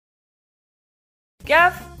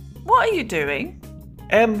Gav, what are you doing?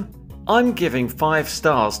 I'm giving 5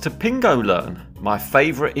 stars to PingoLearn, my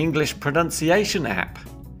favourite English pronunciation app.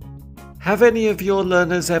 Have any of your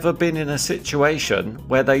learners ever been in a situation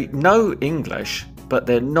where they know English, but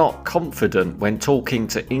they're not confident when talking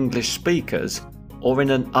to English speakers or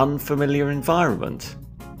in an unfamiliar environment?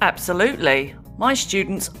 Absolutely. My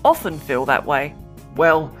students often feel that way.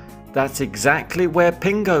 Well, that's exactly where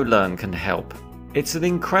PingoLearn can help. It's an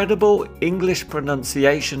incredible English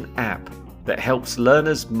pronunciation app that helps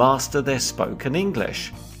learners master their spoken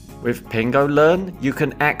English. With PingoLearn, you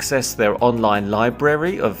can access their online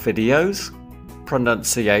library of videos,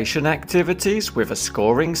 pronunciation activities with a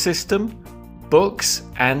scoring system, books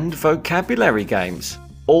and vocabulary games,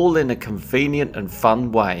 all in a convenient and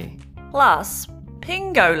fun way. Plus,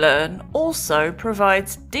 PingoLearn also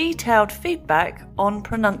provides detailed feedback on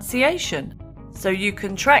pronunciation, so you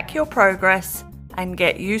can track your progress and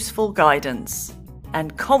get useful guidance,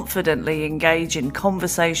 and confidently engage in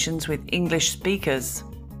conversations with English speakers.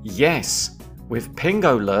 Yes, with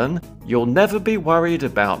PingoLearn, you'll never be worried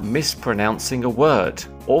about mispronouncing a word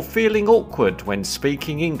or feeling awkward when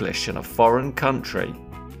speaking English in a foreign country.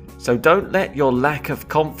 So don't let your lack of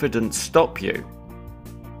confidence stop you.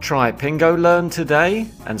 Try PingoLearn today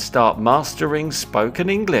and start mastering spoken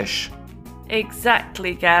English.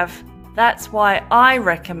 Exactly, Gav. That's why I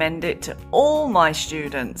recommend it to all my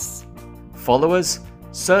students. Follow us,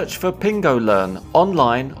 search for PingoLearn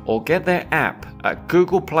online or get their app at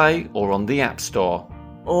Google Play or on the App Store.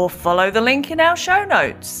 Or follow the link in our show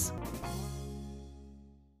notes.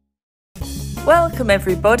 Welcome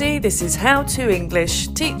everybody, this is How to English,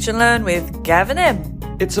 Teach and Learn with Gav and Em.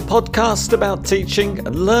 It's a podcast about teaching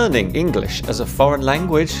and learning English as a foreign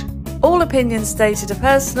language. All opinions stated are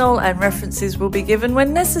personal and references will be given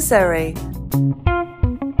when necessary.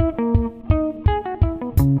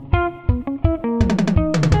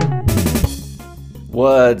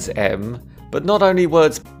 Words, Em, but not only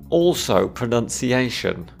words, also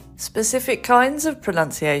pronunciation. Specific kinds of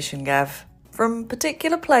pronunciation, Gav, from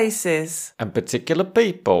particular places. And particular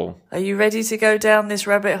people. Are you ready to go down this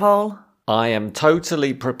rabbit hole? I am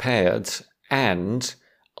totally prepared, and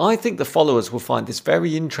I think the followers will find this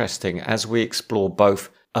very interesting as we explore both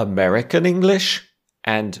American English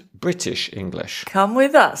and British English. Come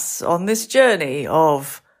with us on this journey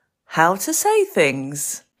of how to say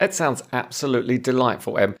things. It sounds absolutely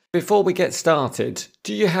delightful, Em. Before we get started,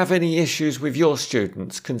 do you have any issues with your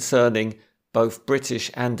students concerning both British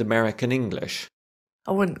and American English?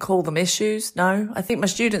 I wouldn't call them issues, no. I think my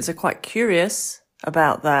students are quite curious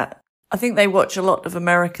about that. I think they watch a lot of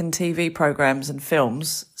American TV programs and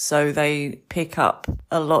films, so they pick up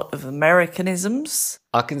a lot of Americanisms.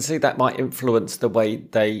 I can see that might influence the way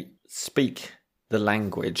they speak the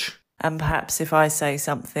language. And perhaps if I say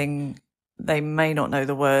something, they may not know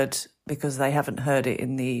the word because they haven't heard it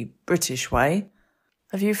in the British way.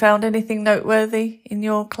 Have you found anything noteworthy in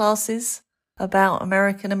your classes about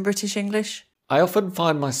American and British English? I often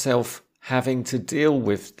find myself having to deal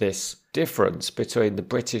with this difference between the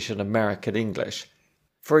British and American English.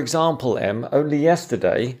 For example, Em, only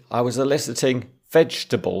yesterday I was eliciting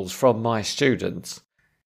vegetables from my students,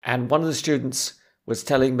 and one of the students was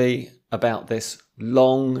telling me about this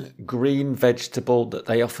long green vegetable that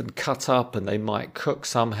they often cut up and they might cook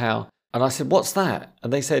somehow. And I said, "What's that?"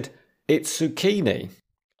 And they said, "It's zucchini."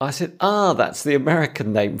 I said, "That's the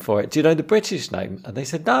American name for it. Do you know the British name?" And they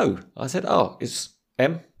said, "No." I said, "Oh, it's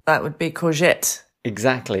Em?" That would be courgette.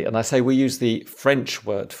 Exactly. And I say we use the French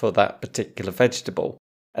word for that particular vegetable.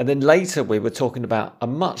 And then later we were talking about a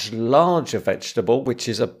much larger vegetable, which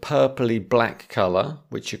is a purpley black colour,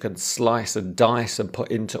 which you can slice and dice and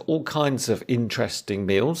put into all kinds of interesting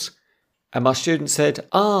meals. And my student said,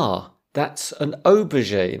 "That's an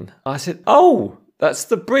aubergine." I said, "Oh, that's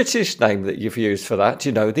the British name that you've used for that. Do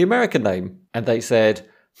you know the American name?" And they said,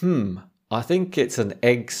 I think it's an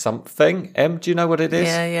egg something. Em, do you know what it is?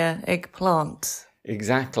 Yeah, eggplant.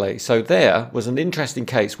 Exactly. So there was an interesting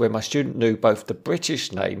case where my student knew both the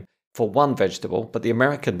British name for one vegetable, but the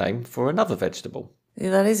American name for another vegetable.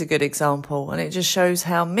 Yeah, that is a good example, and it just shows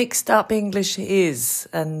how mixed up English is,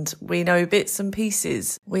 and we know bits and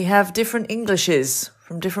pieces. We have different Englishes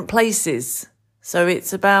from different places. So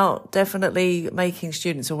it's about definitely making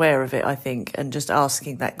students aware of it, I think, and just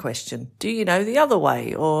asking that question. Do you know the other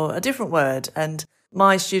way or a different word? And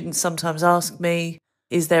my students sometimes ask me,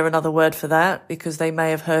 is there another word for that? Because they may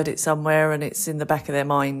have heard it somewhere and it's in the back of their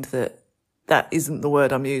mind that that isn't the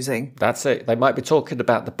word I'm using. That's it. They might be talking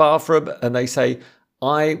about the bathroom and they say,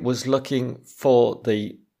 "I was looking for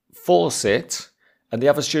the faucet," and the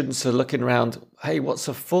other students are looking around, "Hey, what's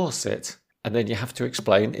a faucet?" And then you have to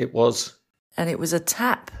explain it was And it was a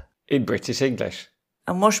tap. In British English.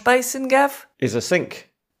 And wash basin, Gav? Is a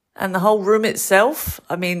sink. And the whole room itself?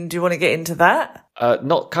 I mean, do you want to get into that?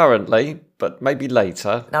 Not currently, but maybe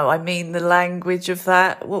later. No, I mean the language of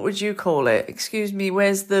that. What would you call it? Excuse me,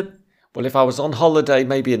 where's the... Well, if I was on holiday,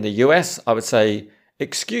 maybe in the US, I would say,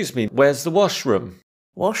 excuse me, where's the washroom?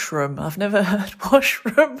 Washroom? I've never heard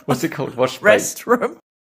washroom. What's it called? Wash Restroom?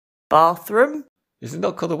 Bathroom? Is it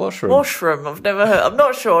not called a washroom? Washroom, I've never heard. I'm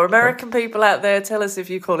not sure. American people out there, tell us if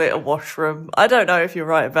you call it a washroom. I don't know if you're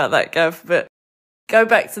right about that, Gav, but go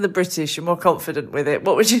back to the British. You're more confident with it.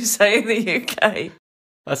 What would you say in the UK?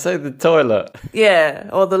 I say the toilet. Yeah,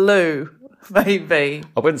 or the loo, maybe.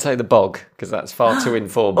 I wouldn't say the bog, because that's far too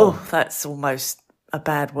informal. Oh, that's almost a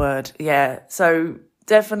bad word. Yeah, so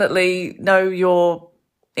definitely know your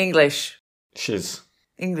English. Shiz.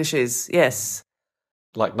 Englishes, yes.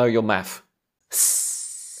 Like know your math.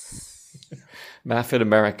 Math in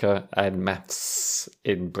America and maths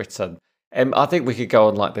in Britain. I think we could go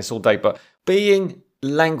on like this all day, but being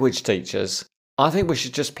language teachers, I think we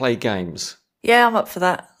should just play games. Yeah, I'm up for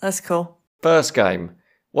that. That's cool. First game.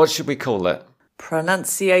 What should we call it?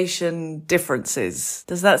 Pronunciation differences.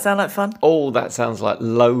 Does that sound like fun? Oh, that sounds like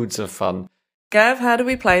loads of fun. Gav, how do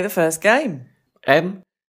we play the first game?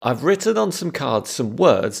 I've written on some cards some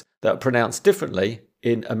words that are pronounced differently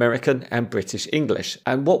in American and British English.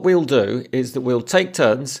 And what we'll do is that we'll take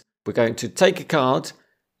turns. We're going to take a card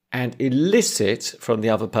and elicit from the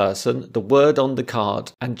other person the word on the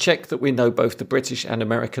card and check that we know both the British and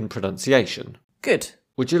American pronunciation. Good.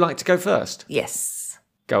 Would you like to go first? Yes.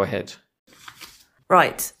 Go ahead.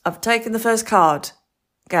 Right, I've taken the first card.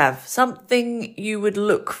 Gav, something you would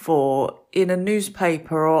look for in a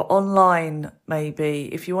newspaper or online, maybe,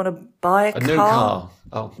 if you want to buy a car. A new car.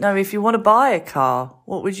 Oh. No, if you want to buy a car,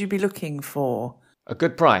 what would you be looking for? A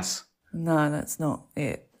good price. No, that's not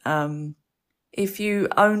it. If you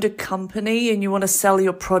owned a company and you want to sell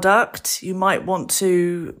your product, you might want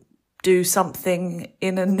to do something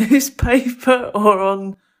in a newspaper or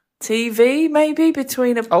on TV, maybe,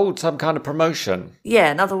 between a... Oh, some kind of promotion.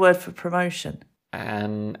 Yeah, another word for promotion.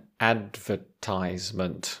 An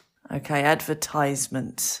advertisement. Okay,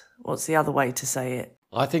 advertisement. What's the other way to say it?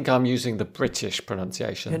 I think I'm using the British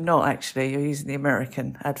pronunciation. You're not, actually. You're using the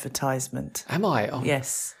American advertisement. Am I? Oh.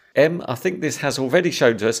 Yes. I think this has already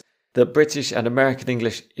shown to us that British and American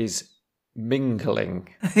English is mingling.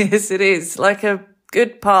 Yes, it is. Like a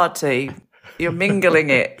good party. You're mingling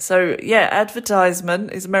it. So, yeah,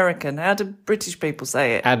 advertisement is American. How do British people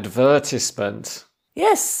say it? Advertisement.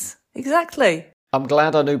 Yes, exactly. I'm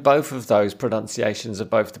glad I knew both of those pronunciations of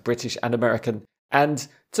both the British and American. And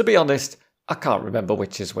to be honest, I can't remember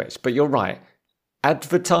which is which, but you're right.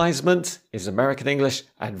 Advertisement is American English.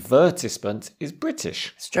 Advertisement is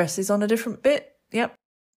British. Stress is on a different bit. Yep.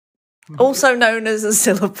 Also known as a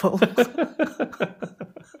syllable.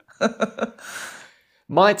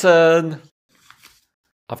 My turn.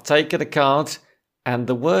 I've taken a card and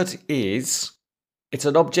the word is, it's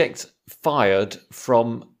an object fired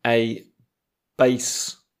from a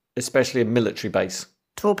base, especially a military base.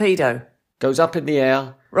 Torpedo. Goes up in the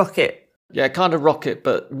air. Rocket. Yeah, kind of rocket,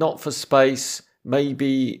 but not for space.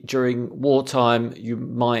 Maybe during wartime you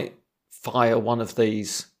might fire one of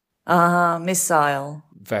these. Missile.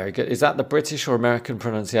 Very good. Is that the British or American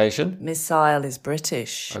pronunciation? Missile is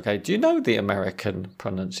British. Okay, do you know the American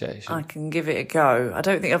pronunciation? I can give it a go. I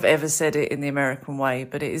don't think I've ever said it in the American way,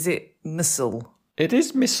 but is it missile? It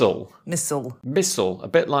is missile. Missile. Missile, a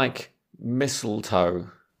bit like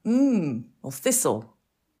mistletoe. Or thistle.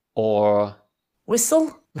 Or...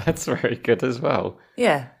 Whistle? That's very good as well.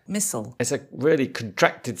 Yeah, missile. It's a really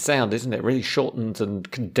contracted sound, isn't it? Really shortened and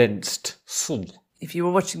condensed. Sul. If you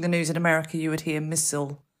were watching the news in America, you would hear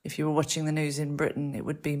missile. If you were watching the news in Britain, it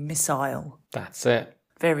would be missile. That's it.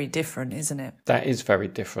 Very different, isn't it? That is very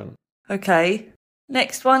different. Okay.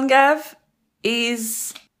 Next one, Gav,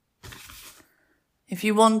 is if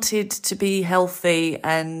you wanted to be healthy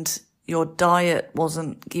and your diet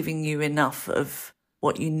wasn't giving you enough of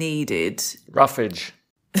what you needed. Roughage.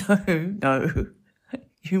 No.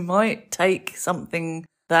 You might take something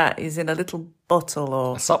that is in a little bottle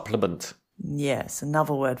or... A supplement. Yes,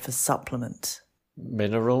 another word for supplement.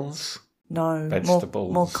 Minerals. No.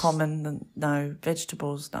 Vegetables. More common than... No.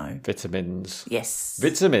 Vegetables, no. Vitamins. Yes.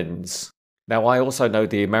 Vitamins. Now, I also know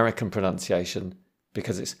the American pronunciation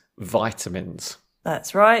because it's vitamins.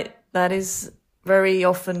 That's right. That is very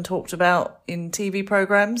often talked about in TV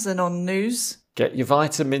programmes and on news. Get your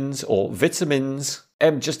vitamins or vitamins.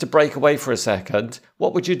 Just to break away for a second,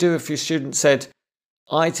 what would you do if your student said,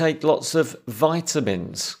 I take lots of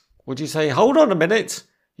vitamins? Would you say, hold on a minute,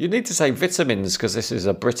 You need to say vitamins because this is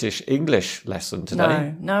a British English lesson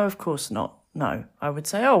today. No, of course not. No, I would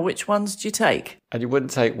say, oh, which ones do you take? And you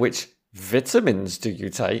wouldn't say, which vitamins do you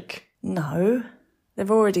take? No, they've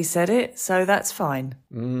already said it, so that's fine.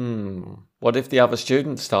 What if the other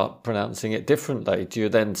students start pronouncing it differently? Do you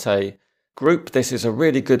then say, group, this is a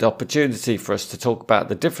really good opportunity for us to talk about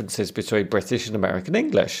the differences between British and American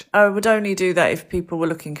English? I would only do that if people were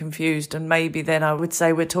looking confused, and maybe then I would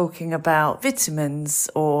say we're talking about vitamins,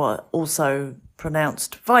 or also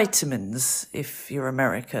pronounced vitamins if you're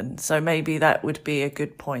American. So maybe that would be a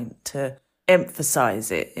good point to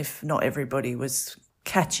emphasize it if not everybody was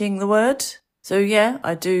catching the word. So yeah,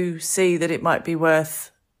 I do see that it might be worth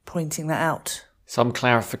pointing that out. Some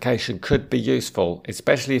clarification could be useful,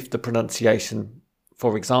 especially if the pronunciation,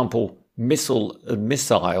 for example, missile and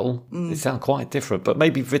missile, they sound quite different, but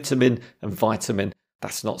maybe vitamin and vitamin,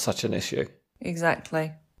 that's not such an issue.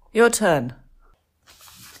 Exactly. Your turn.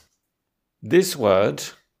 This word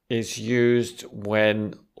is used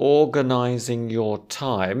when organising your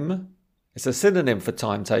time. It's a synonym for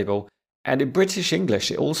timetable, and in British English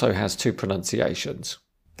it also has two pronunciations.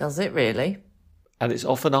 Does it really? And it's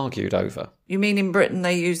often argued over. You mean in Britain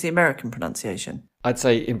they use the American pronunciation? I'd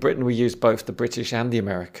say in Britain we use both the British and the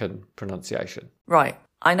American pronunciation. Right.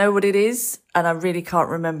 I know what it is, and I really can't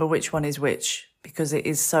remember which one is which because it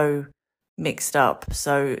is so mixed up.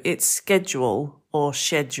 So it's schedule or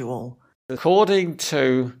schedule. According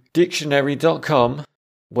to dictionary.com,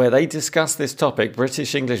 where they discuss this topic,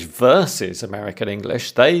 British English versus American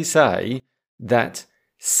English, they say that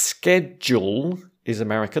schedule is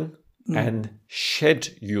American and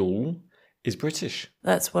schedule is British.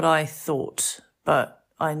 That's what I thought, but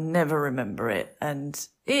I never remember it. And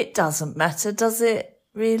it doesn't matter, does it?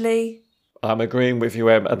 Really? I'm agreeing with you,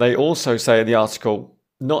 Em. And they also say in the article,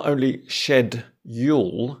 not only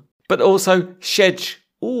schedule, but also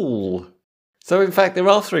schedule. So in fact, there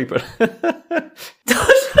are three.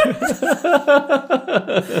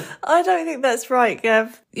 I don't think that's right,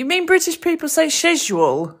 Gav. You mean British people say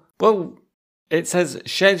schedule? Well, it says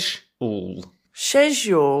schedule.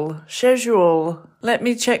 Schedule. Let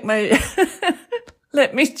me check my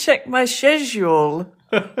schedule.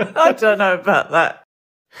 I don't know about that.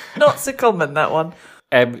 Not so common, that one.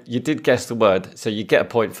 You did guess the word, so you get a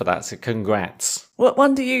point for that, so congrats. What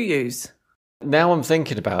one do you use? Now I'm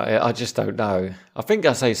thinking about it, I just don't know. I think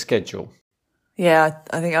I say schedule. Yeah,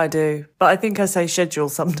 I think I do. But I think I say schedule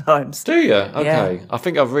sometimes. Do you? Okay. Yeah. I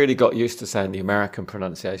think I've really got used to saying the American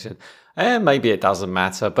pronunciation. And maybe it doesn't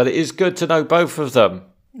matter, but it is good to know both of them.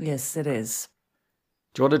 Yes, it is.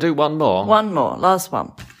 Do you want to do one more? One more, last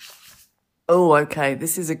one. Oh, okay.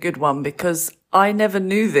 This is a good one because I never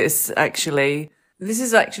knew this, actually. This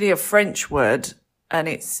is actually a French word and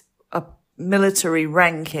it's a military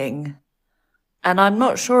ranking. And I'm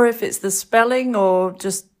not sure if it's the spelling or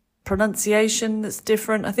just pronunciation that's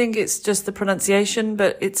different. I think it's just the pronunciation,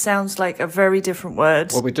 but it sounds like a very different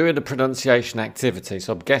word. Well, we're doing a pronunciation activity,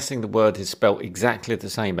 so I'm guessing the word is spelt exactly the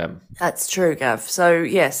same, Em. That's true, Gav. So,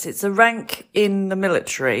 yes, it's a rank in the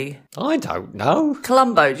military. I don't know.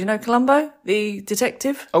 Columbo. Do you know Columbo, the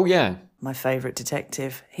detective? Oh, yeah. My favourite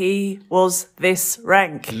detective. He was this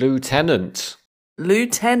rank. Lieutenant.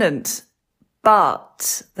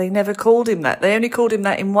 But they never called him that. They only called him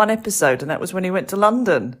that in one episode, and that was when he went to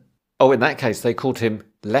London. Oh, in that case, they called him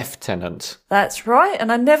Lieutenant. That's right,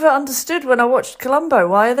 and I never understood when I watched Columbo,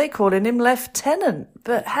 why are they calling him Lieutenant?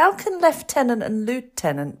 But how can Lieutenant and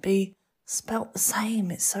Lieutenant be spelt the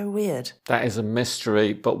same? It's so weird. That is a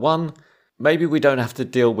mystery, but one maybe we don't have to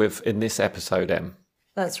deal with in this episode, Em.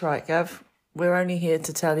 That's right, Gav. We're only here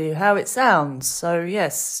to tell you how it sounds. So,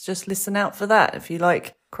 yes, just listen out for that if you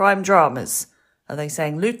like crime dramas. Are they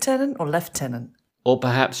saying lieutenant or lieutenant? Or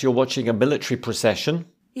perhaps you're watching a military procession.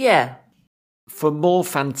 Yeah. For more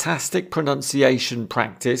fantastic pronunciation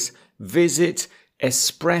practice, visit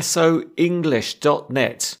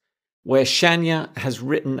espressoenglish.net, where Shania has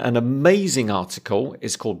written an amazing article.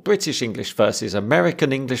 It's called British English versus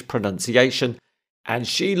American English Pronunciation, and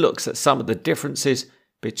she looks at some of the differences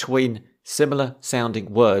between similar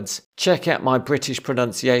sounding words. Check out my British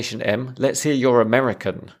pronunciation, Em. Let's hear your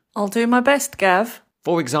American. I'll do my best, Gav.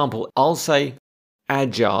 For example, I'll say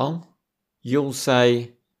agile. You'll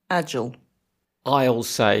say Agile. I'll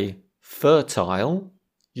say fertile.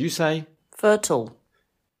 You say Fertile.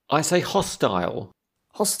 I say hostile.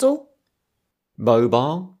 Hostile.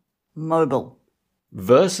 Mobile. Mobile.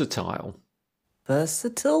 Versatile.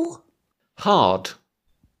 Versatile. Hard.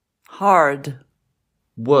 Hard.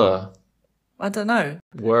 Were. I don't know.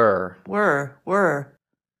 Were. Were.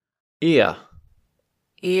 Ear.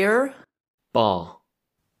 Ear. Bar.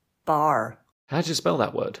 Bar. How do you spell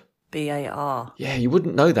that word? B-A-R. Yeah, you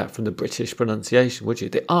wouldn't know that from the British pronunciation, would you?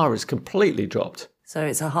 The R is completely dropped. So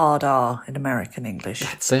it's a hard R in American English.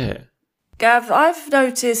 That's it. Gav, I've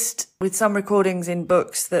noticed with some recordings in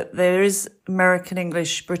books that there is American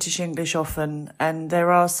English, British English often, and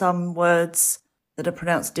there are some words that are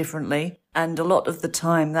pronounced differently. And a lot of the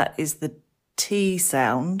time that is the T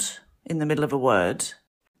sound in the middle of a word.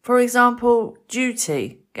 For example,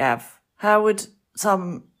 duty, Gav. How would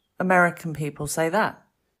some American people say that?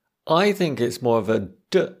 I think it's more of a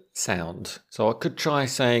D sound. So I could try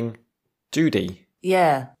saying duty.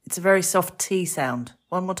 Yeah, it's a very soft T sound.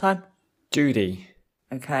 One more time. Duty.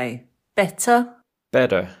 Okay. Better.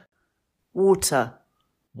 Better. Water.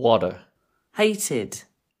 Water. Hated.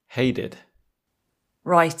 Hated.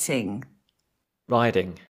 Writing.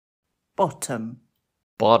 Riding. Bottom.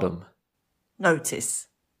 Bottom. Notice.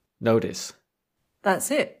 Notice.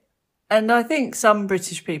 That's it. And I think some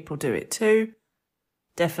British people do it too.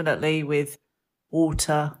 Definitely with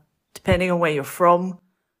water, depending on where you're from.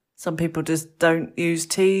 Some people just don't use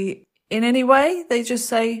T in any way. They just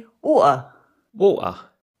say water. Water.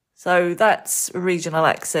 So that's a regional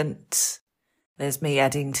accent. There's me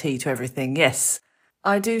adding T to everything. Yes,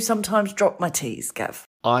 I do sometimes drop my T's, Gav.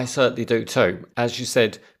 I certainly do too. As you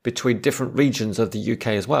said, between different regions of the UK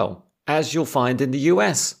as well. As you'll find in the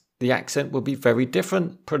US, the accent will be very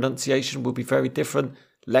different. Pronunciation will be very different.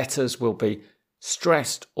 Letters will be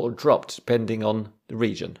stressed or dropped depending on the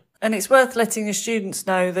region. And it's worth letting your students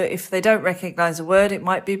know that if they don't recognise a word, it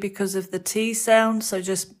might be because of the T sound. So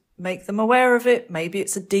just make them aware of it. Maybe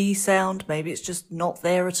it's a D sound. Maybe it's just not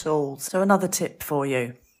there at all. So another tip for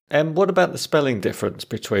you. And what about the spelling difference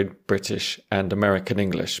between British and American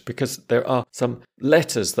English? Because there are some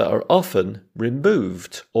letters that are often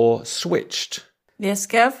removed or switched. Yes,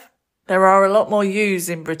 Gav? There are a lot more U's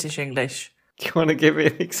in British English. Do you want to give me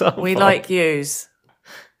an example? We like U's.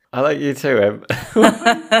 I like you too, Em.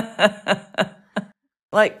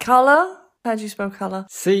 Like colour? How do you spell colour?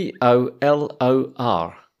 C-O-L-O-R.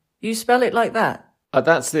 You spell it like that?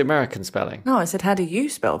 That's the American spelling. No, I said, how do you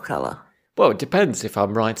spell colour? Well, it depends if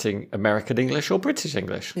I'm writing American English or British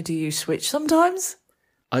English. Do you switch sometimes?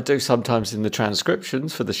 I do sometimes in the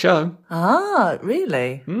transcriptions for the show. Ah,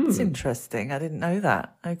 really? That's interesting. I didn't know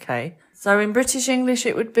that. Okay. So in British English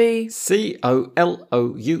it would be... C-O-L-O-U-R.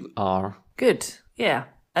 Good. Yeah.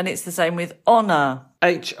 And it's the same with honour.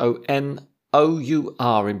 H-O-N-O-U-R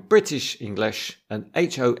in British English and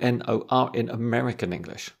H-O-N-O-R in American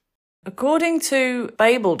English. According to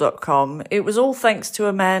Babel.com, it was all thanks to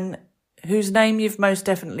a man whose name you've most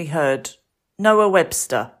definitely heard, Noah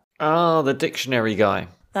Webster. Ah, the dictionary guy.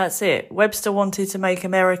 That's it. Webster wanted to make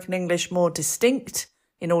American English more distinct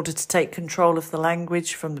in order to take control of the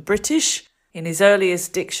language from the British. In his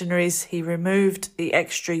earliest dictionaries, he removed the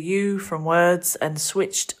extra U from words and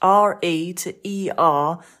switched R-E to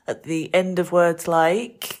E-R at the end of words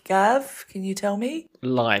like... Gav, can you tell me?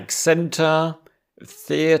 Like centre,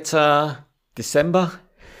 theatre, December?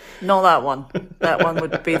 Not that one. That one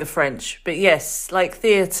would be the French. But yes, like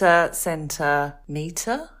theatre, centre,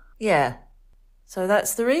 metre? Yeah. So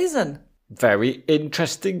that's the reason. Very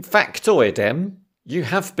interesting factoid, Em. You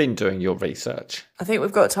have been doing your research. I think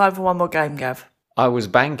we've got time for one more game, Gav. I was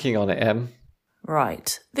banking on it, Em.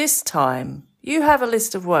 Right. This time, you have a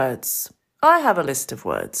list of words. I have a list of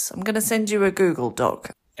words. I'm going to send you a Google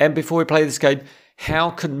Doc. Em, before we play this game,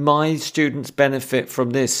 how can my students benefit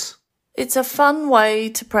from this? It's a fun way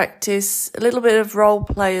to practice a little bit of role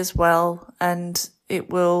play as well, and it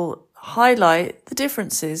will highlight the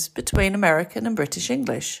differences between American and British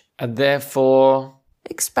English. And therefore...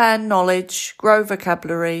 expand knowledge, grow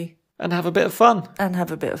vocabulary. And have a bit of fun. And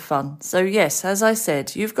have a bit of fun. So yes, as I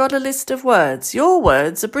said, you've got a list of words. Your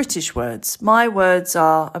words are British words. My words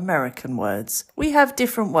are American words. We have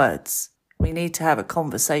different words. We need to have a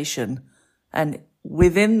conversation. And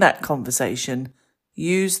within that conversation,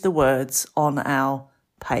 use the words on our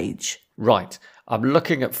page. Right. I'm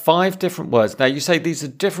looking at 5 different words. Now, you say these are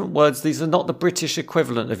different words. These are not the British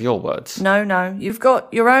equivalent of your words. No. You've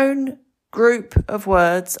got your own group of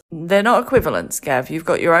words. They're not equivalents, Gav. You've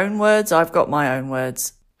got your own words. I've got my own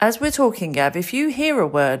words. As we're talking, Gav, if you hear a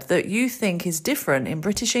word that you think is different in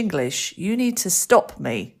British English, you need to stop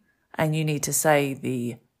me and you need to say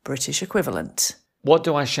the British equivalent. What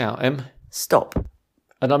do I shout, Em? Stop.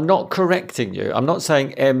 And I'm not correcting you. I'm not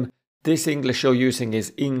saying, Em, this English you're using is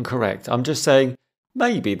incorrect. I'm just saying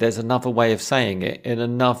maybe there's another way of saying it in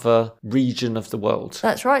another region of the world.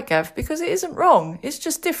 That's right, Gav, because it isn't wrong. It's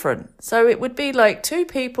just different. So it would be like 2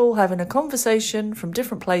 people having a conversation from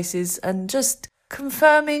different places and just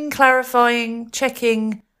confirming, clarifying,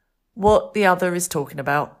 checking what the other is talking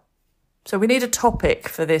about. So we need a topic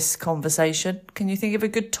for this conversation. Can you think of a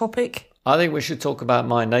good topic? I think we should talk about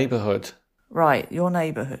my neighbourhood. Right, your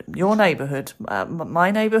neighbourhood. Your neighbourhood.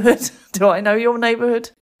 My neighbourhood. Do I know your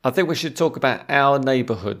neighbourhood? I think we should talk about our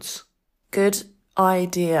neighbourhoods. Good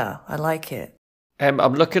idea. I like it.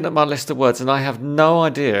 I'm looking at my list of words and I have no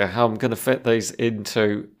idea how I'm going to fit these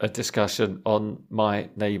into a discussion on my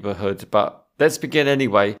neighbourhood. But let's begin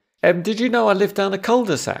anyway. Did you know I live down a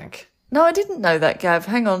cul-de-sac? No, I didn't know that, Gav.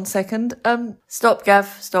 Hang on a second. Stop, Gav.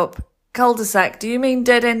 Stop. Cul-de-sac. Do you mean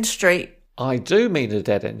dead-end street? I do mean a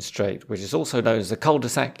dead-end street, which is also known as a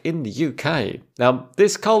cul-de-sac in the UK. Now,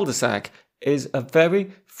 this cul-de-sac is a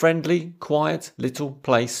very friendly, quiet little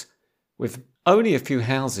place with only a few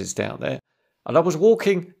houses down there. And I was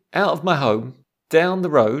walking out of my home, down the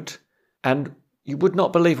road, and you would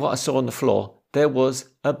not believe what I saw on the floor. There was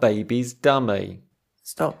a baby's dummy.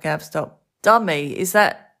 Stop, Gav, stop. Dummy, is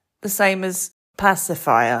that the same as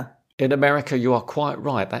pacifier? In America, you are quite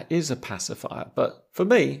right. That is a pacifier. But for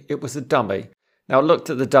me, it was a dummy. Now, I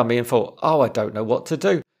looked at the dummy and thought, I don't know what to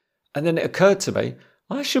do. And then it occurred to me,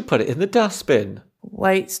 I should put it in the dustbin.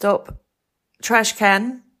 Wait, stop. Trash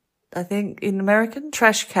can, I think in American.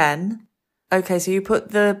 Trash can. Okay, so you put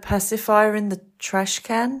the pacifier in the trash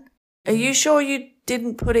can? Are you sure you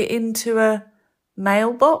didn't put it into a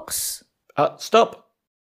mailbox? Stop.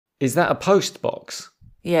 Is that a post box?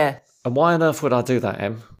 Yeah. And why on earth would I do that,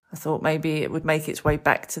 Em? I thought maybe it would make its way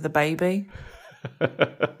back to the baby.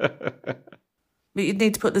 But you'd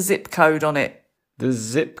need to put the zip code on it. The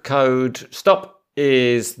zip code, stop,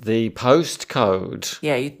 is the postcode.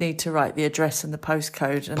 Yeah, you'd need to write the address and the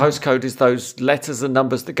postcode. And Postcode is those letters and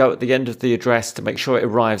numbers that go at the end of the address to make sure it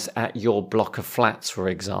arrives at your block of flats, for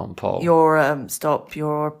example.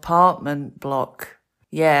 your apartment block.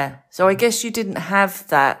 Yeah. So I guess you didn't have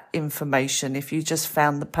that information if you just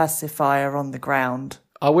found the pacifier on the ground.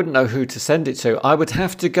 I wouldn't know who to send it to. I would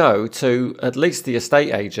have to go to at least the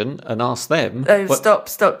estate agent and ask them. Stop.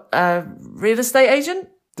 Real estate agent?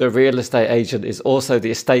 The real estate agent is also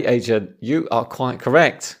the estate agent. You are quite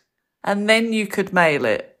correct. And then you could mail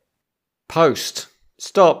it. Post.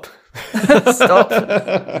 Stop. Stop.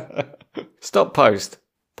 Stop post.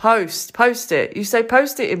 Post it. You say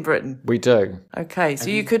post it in Britain? We do. Okay, so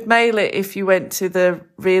you could mail it if you went to the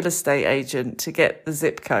real estate agent to get the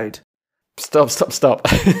zip code. Stop.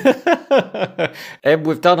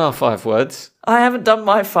 We've done our 5 words. I haven't done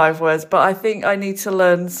my 5 words, but I think I need to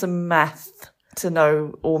learn some math to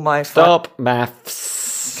know all my... Stop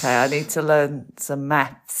maths. Okay, I need to learn some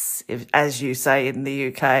maths, as you say in the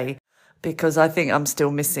UK, because I think I'm still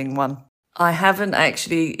missing one. I haven't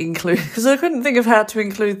actually included, because I couldn't think of how to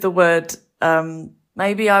include the word,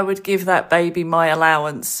 maybe I would give that baby my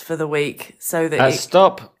allowance for the week so that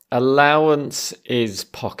Stop. Allowance is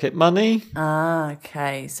pocket money. Ah,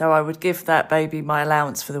 okay. So I would give that baby my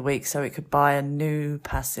allowance for the week so it could buy a new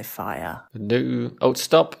pacifier.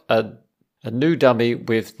 Stop. A new dummy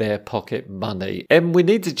with their pocket money. We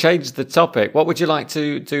need to change the topic. What would you like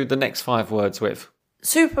to do the next 5 words with?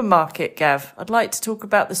 Supermarket, Gav. I'd like to talk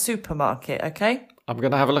about the supermarket, okay? I'm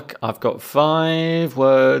going to have a look. I've got 5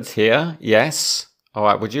 words here. Yes. All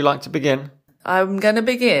right. Would you like to begin? I'm going to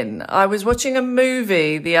begin. I was watching a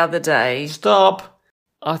movie the other day. Stop.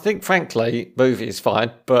 I think, frankly, movie is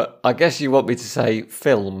fine, but I guess you want me to say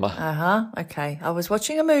film. Okay. I was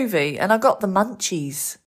watching a movie and I got the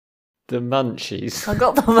munchies. The munchies. I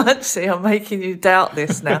got the munchies. I'm making you doubt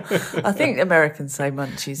this now. I think Americans say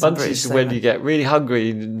munchies. Munchies is when you get really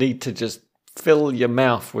hungry and you need to just fill your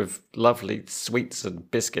mouth with lovely sweets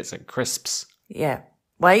and biscuits and crisps. Yeah.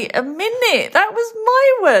 Wait a minute. That was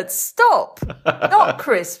my word. Stop. Not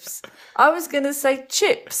crisps. I was going to say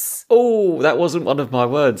chips. Oh, that wasn't one of my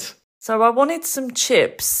words. So I wanted some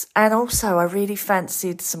chips and also I really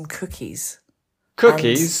fancied some cookies.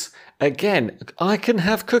 Cookies? Again, I can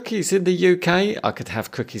have cookies in the UK. I could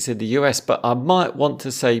have cookies in the US, but I might want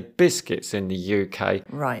to say biscuits in the UK.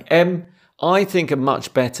 Right. I think a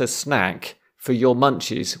much better snack for your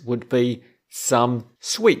munchies would be some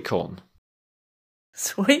sweet corn.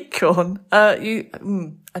 Sweet corn? I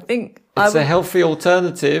think... It's a healthy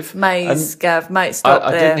alternative. Maize, Gav. Mate, stop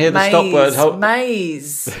I there. didn't hear the stop word.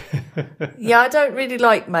 Maize. Yeah, I don't really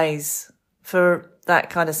like maize for that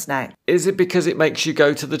kind of snack. Is it because it makes you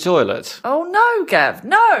go to the toilet? Oh, no, Gav.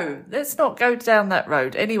 No. Let's not go down that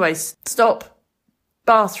road. Anyway, stop.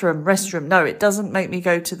 Restroom. No, it doesn't make me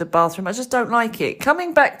go to the bathroom. I just don't like it.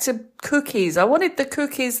 Coming back to cookies, I wanted the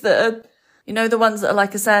cookies that are, you know, the ones that are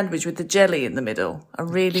like a sandwich with the jelly in the middle. I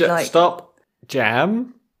really like... Stop.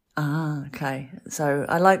 Jam? Ah, okay. So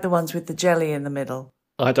I like the ones with the jelly in the middle.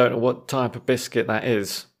 I don't know what type of biscuit that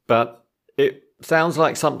is, but it Sounds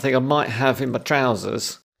like something I might have in my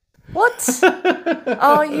trousers. What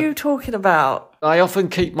are you talking about? I often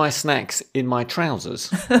keep my snacks in my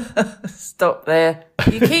trousers. Stop there.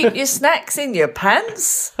 You keep your snacks in your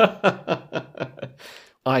pants?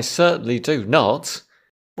 I certainly do not.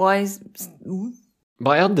 Why?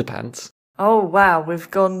 My underpants. Oh, wow. We've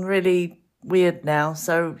gone really weird now.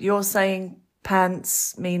 So you're saying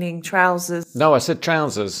pants meaning trousers? No, I said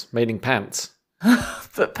trousers, meaning pants.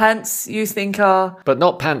 But pants you think are... But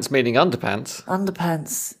not pants meaning underpants.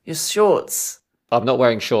 Underpants. Your shorts. I'm not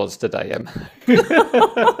wearing shorts today, Em.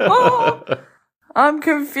 I'm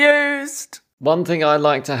confused. One thing I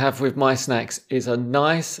like to have with my snacks is a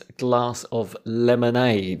nice glass of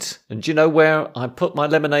lemonade. And do you know where I put my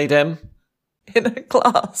lemonade, Em? In a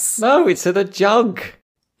glass. No, it's in a jug.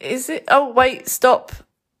 Is it? Oh, wait, stop.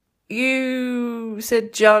 You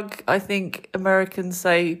said jug. I think Americans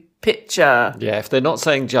say pitcher. Yeah, if they're not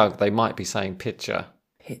saying jug, they might be saying pitcher.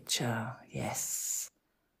 Pitcher, yes.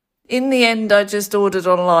 In the end, I just ordered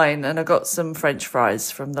online and I got some French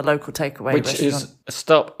fries from the local takeaway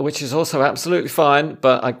restaurant. Which is also absolutely fine,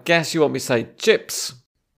 but I guess you want me to say chips.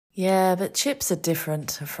 Yeah, but chips are different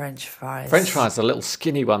to French fries. French fries are little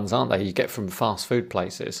skinny ones, aren't they? You get from fast food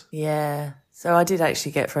places. Yeah, so I did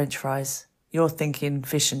actually get French fries. You're thinking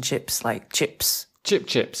fish and chips, like chips.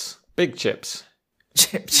 Chips. Big chips.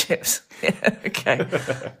 Chips. Yeah, okay.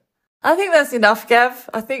 I think that's enough, Gav.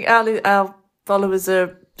 I think our followers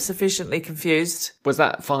are sufficiently confused. Was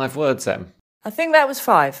that 5 words, Em? I think that was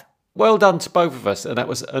 5. Well done to both of us, and that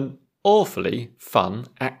was an awfully fun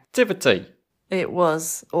activity. It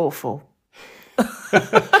was awful.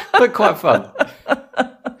 But quite fun.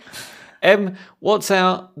 Em, what's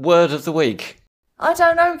our word of the week? I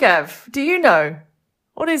don't know, Gav. Do you know?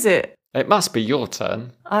 What is it? It must be your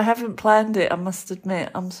turn. I haven't planned it, I must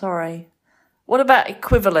admit. I'm sorry. What about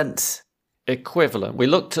equivalent? Equivalent. We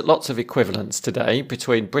looked at lots of equivalents today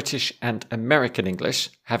between British and American English,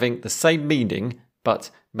 having the same meaning,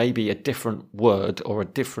 but maybe a different word or a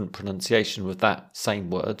different pronunciation with that same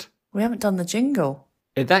word. We haven't done the jingle.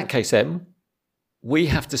 In that case, Em, we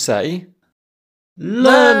have to say,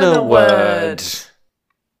 learn a word.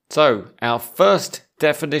 So, our first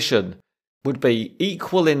definition would be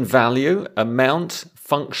equal in value, amount,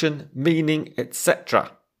 function, meaning,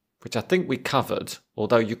 etc., which I think we covered,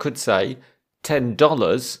 although you could say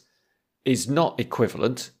 $10 is not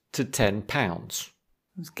equivalent to £10. I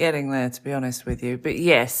was getting there, to be honest with you. But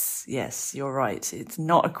yes, you're right. It's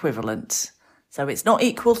not equivalent. So it's not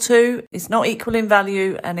equal to, it's not equal in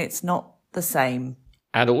value, and it's not the same.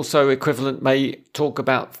 And also equivalent may talk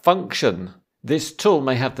about function. This tool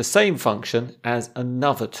may have the same function as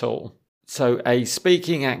another tool. So a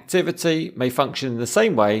speaking activity may function in the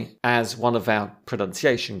same way as one of our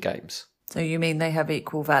pronunciation games. So you mean they have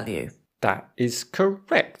equal value? That is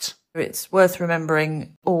correct. It's worth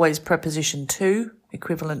remembering always preposition to,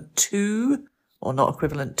 equivalent to, or not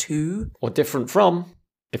equivalent to. Or different from,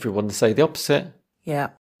 if we want to say the opposite.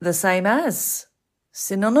 Yeah. The same as,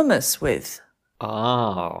 synonymous with.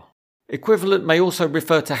 Ah. Equivalent may also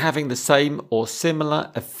refer to having the same or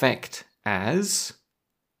similar effect as.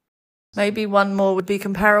 Maybe one more would be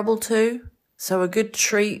comparable to. So a good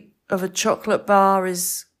treat of a chocolate bar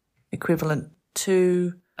is equivalent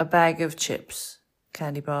to a bag of chips,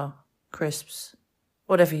 candy bar, crisps,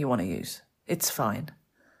 whatever you want to use. It's fine.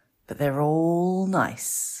 But they're all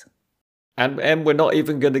nice. And we're not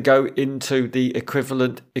even going to go into the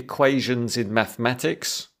equivalent equations in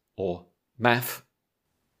mathematics or math.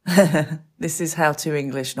 This is how to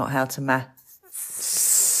English, not how to math.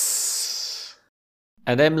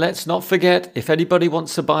 And then let's not forget, if anybody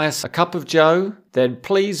wants to buy us a cup of joe, then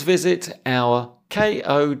please visit our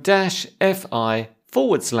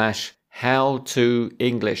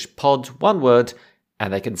ko-fi/how-to-English-pod, one word,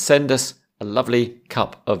 and they can send us a lovely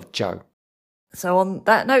cup of joe. So on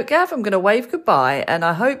that note, Gav, I'm going to wave goodbye, and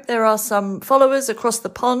I hope there are some followers across the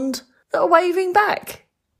pond that are waving back.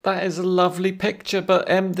 That is a lovely picture, but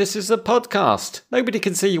this is a podcast. Nobody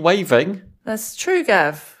can see you waving. That's true,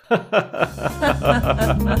 Gav.